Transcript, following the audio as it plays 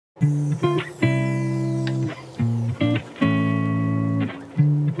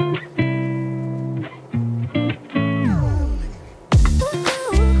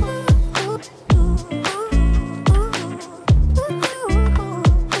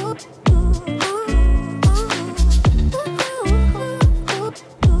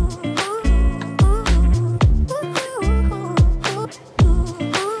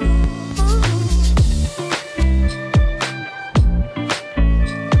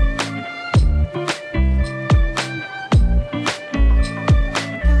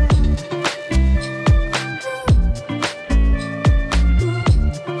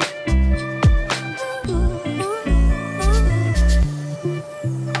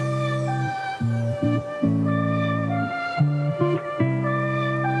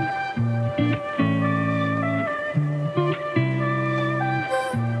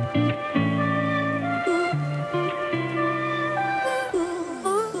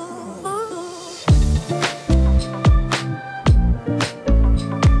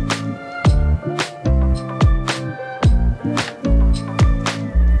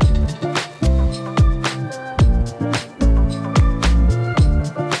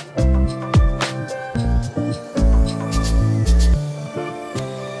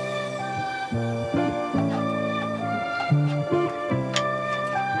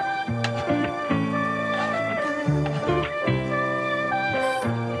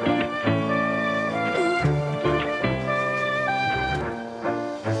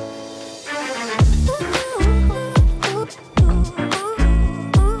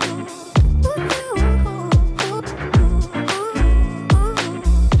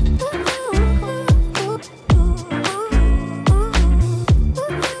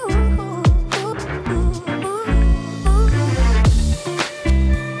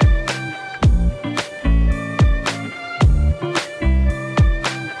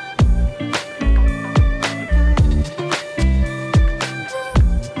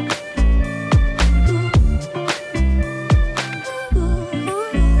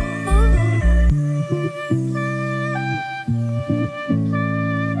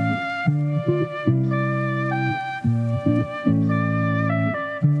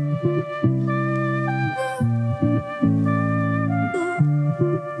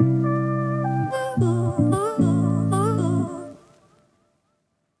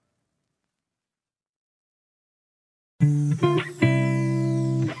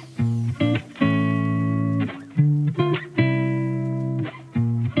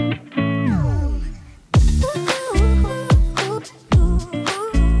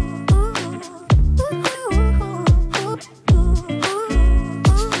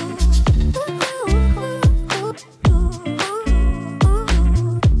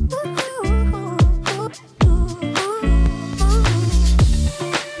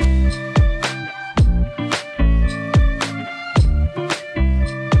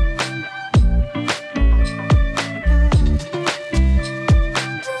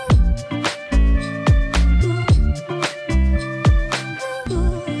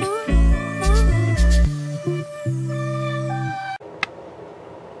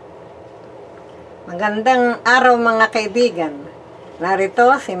Magandang araw mga kaibigan.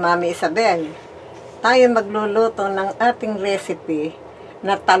 Narito si Mami Isabel. Tayo magluluto ng ating recipe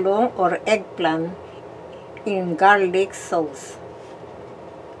na talong or eggplant in garlic sauce.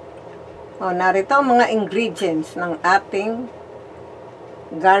 Narito ang mga ingredients ng ating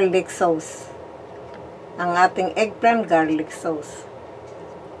garlic sauce. Ang ating eggplant garlic sauce.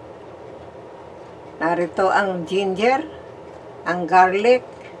 Narito ang ginger, ang garlic,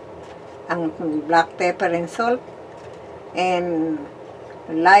 ang black pepper and salt, and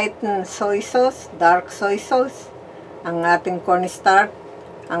light soy sauce, dark soy sauce, ang ating cornstarch,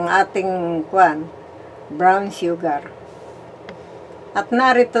 ang ating brown sugar. At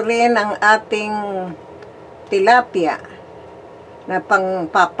narito rin ang ating tilapia na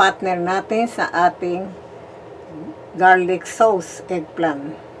pang-partner natin sa ating garlic sauce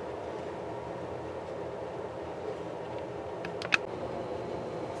eggplant.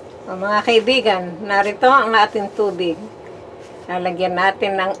 Mga kaibigan, narito ang ating tubig. Lalagyan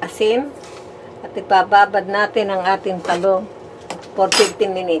natin ng asin at ipababad natin ang ating talong for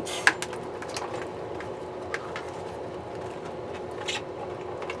 15 minutes.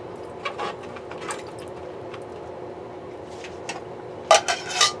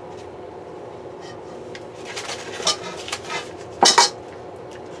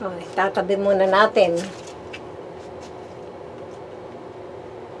 So, itatabi muna natin.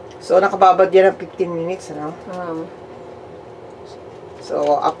 So, nakababad yan ng 15 minutes, ano?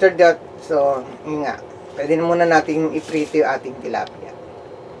 So, after that, yun nga, pwede na muna natin iprito yung ating tilapia.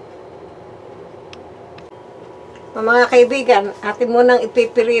 Mga kaibigan, atin munang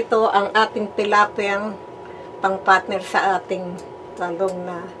ipipirito ang ating tilapiyang pang-partner sa ating talong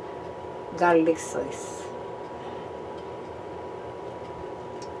na garlic sauce.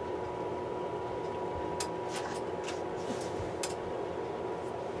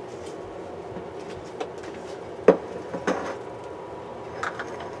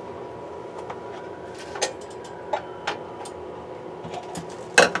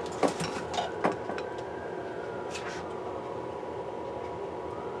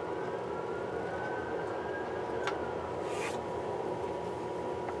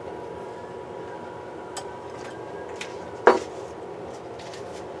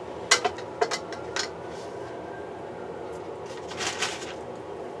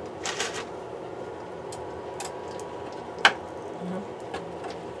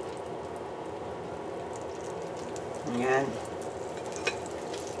 Yan.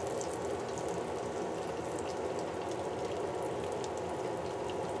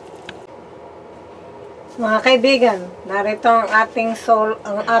 Mga kaibigan, narito ang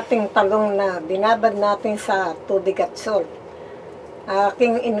ating talong na binabad natin sa tubig at salt.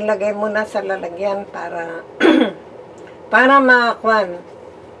 Aking inilagay muna sa lalagyan para para makuan.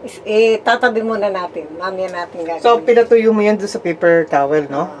 Itatabi muna natin. Mamaya natin gagawin. So, pinatuyo mo yan doon sa paper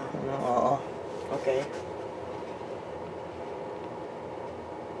towel, no? Oo. Okay.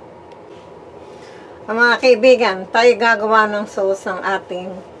 Mga kaibigan, tayo gagawa ng sauce ng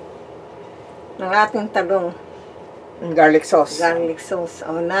ating talong. Garlic sauce. Garlic sauce.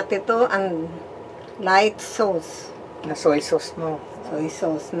 O, natin ito ang light sauce. Na soy sauce mo. Soy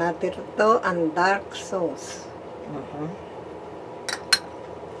sauce. Natin ito ang dark sauce.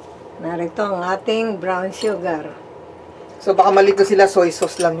 Narito ang ating brown sugar. So, baka malito sila, soy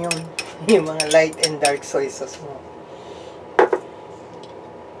sauce lang yun. Yung mga light and dark soy sauce mo.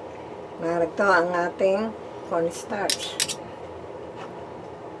 Narito ang ating cornstarch.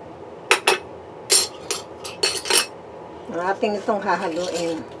 Ang ating itong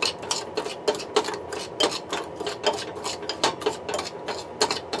hahaluin.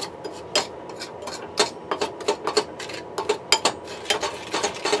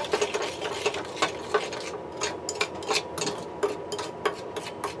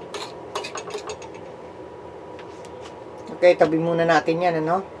 Okay, tabi muna natin yan,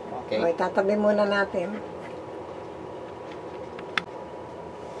 ano? Okay. Okay, tatabi muna natin.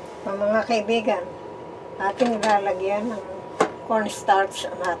 Mga kaibigan, ating lalagyan ng cornstarch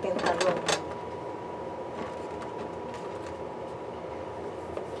ang ating talong.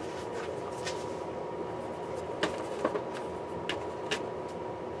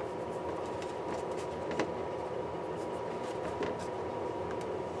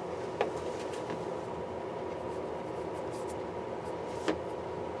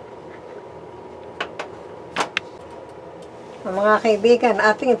 Mga kaibigan,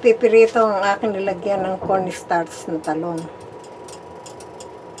 ating ipipirito ang aking nilagyan ng cornstarch na talong.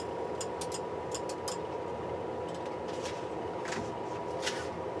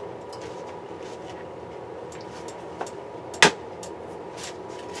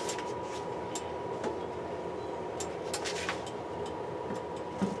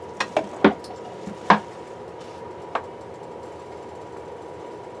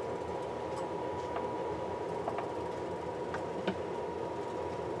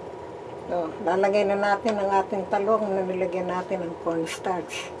 So, lalagay na natin ang ating talong na nilagyan natin ng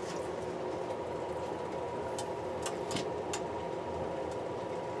cornstarch.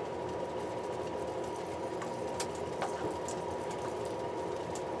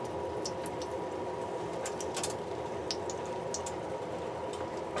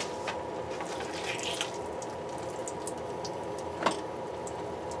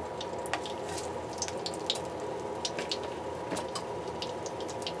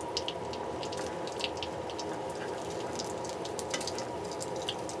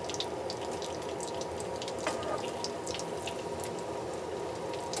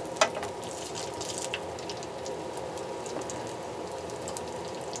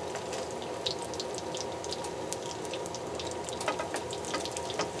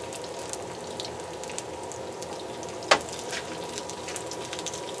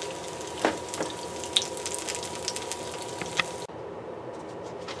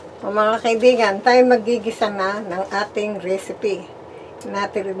 Mga kaibigan, tayo magigisa na ng ating recipe.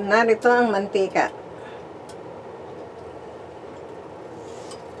 Narito ang mantika.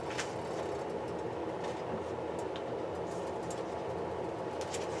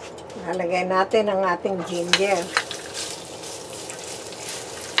 Lalagay natin ang ating ginger.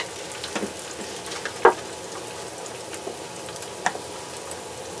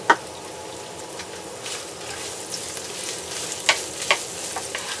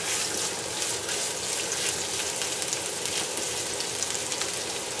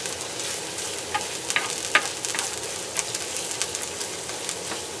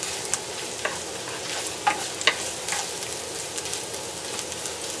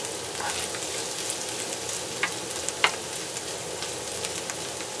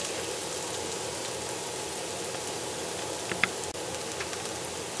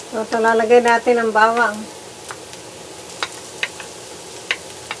 So, ito lalagay natin ang bawang.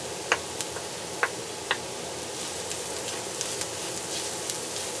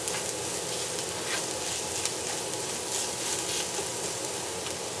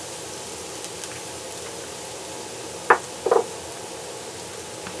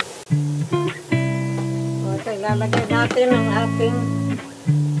 Okay, lalagay natin ang ating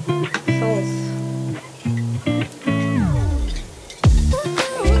sauce.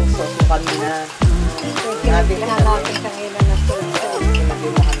 Ayun, sauce mo kanina. Kinabihan natin kanina na sauce. Kinagay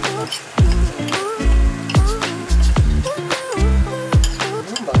mo kanina.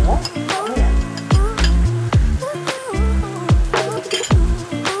 Bango? Bango yan.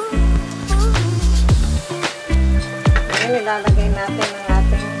 Ngayon, ilalagay natin ang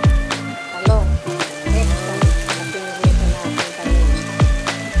ating talong. Eggplant na pinilitan natin kanina.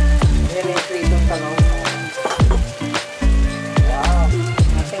 Yan yung pritong talong. Wow.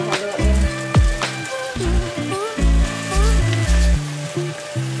 Ating haluin.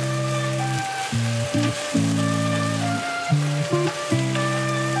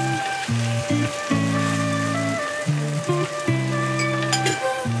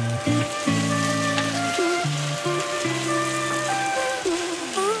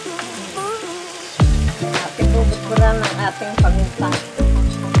 Ating bubukburan ng ating paminta.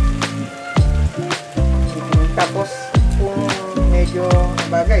 Tapos, kung medyo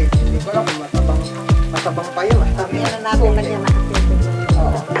bagay, hindi ko lang kung matabang pa yun. Yan na natin lagyan ng ating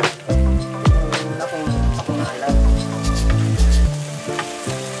Oo. Akong alam.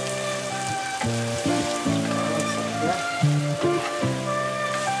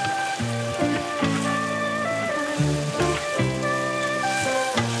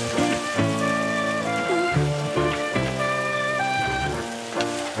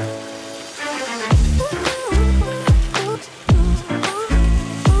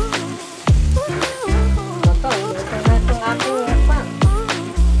 Ito, ito na itong ating pan.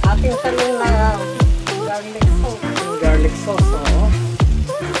 Ating talong na garlic sauce. Yung garlic sauce, oo.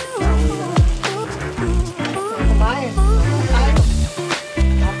 Kumain. Tayo.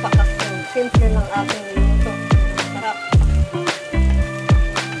 Napaka-simple ng ating